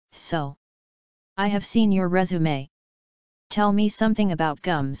So, I have seen your resume. Tell me something about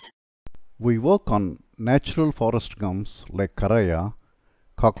gums. We work on natural forest gums like Caraya,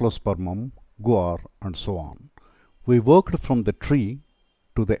 Cochlospermum, guar, and so on. We worked from the tree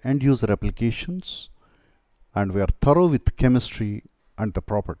to the end user applications, and we are thorough with chemistry and the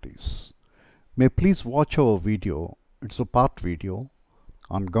properties. May please watch our video. It's a part video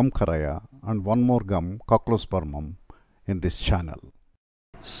on gum Caraya and one more gum, Cochlospermum, in this channel.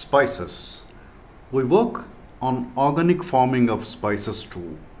 Spices. We work on organic farming of spices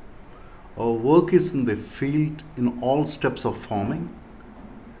too. Our work is in the field in all steps of farming,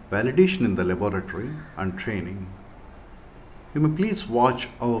 validation in the laboratory, and training. You may please watch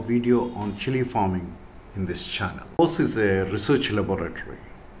our video on chili farming in this channel. Ours is a research laboratory.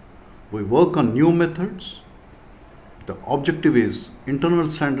 We work on new methods. The objective is internal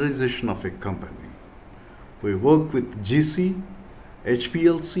standardization of a company. We work with GC,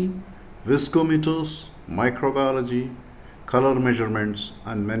 HPLC, viscometers, microbiology, color measurements,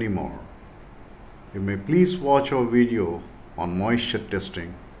 and many more. You may please watch our video on moisture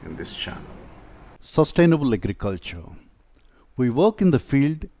testing in this channel. Sustainable agriculture. We work in the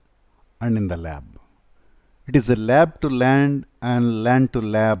field and in the lab. It is a lab to land and land to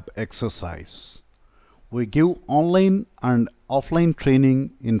lab exercise. We give online and offline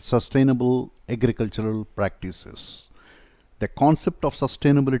training in sustainable agricultural practices. The concept of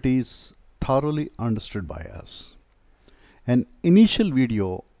sustainability is thoroughly understood by us. An initial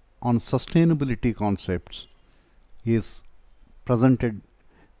video on sustainability concepts is presented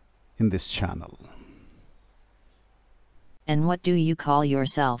in this channel. And what do you call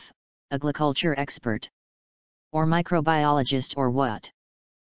yourself? Agriculture expert? Or microbiologist or what?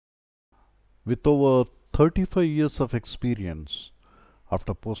 With over 35 years of experience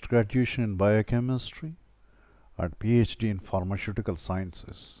after post-graduation in biochemistry and PhD in pharmaceutical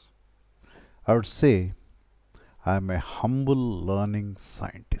sciences, I would say I am a humble learning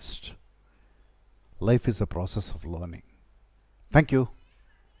scientist. Life is a process of learning. Thank you.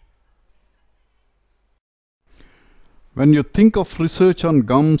 When you think of research on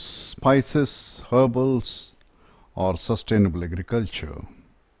gums, spices, herbals, or sustainable agriculture,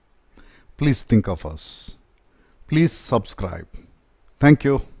 please think of us. Please subscribe. Thank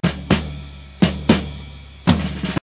you.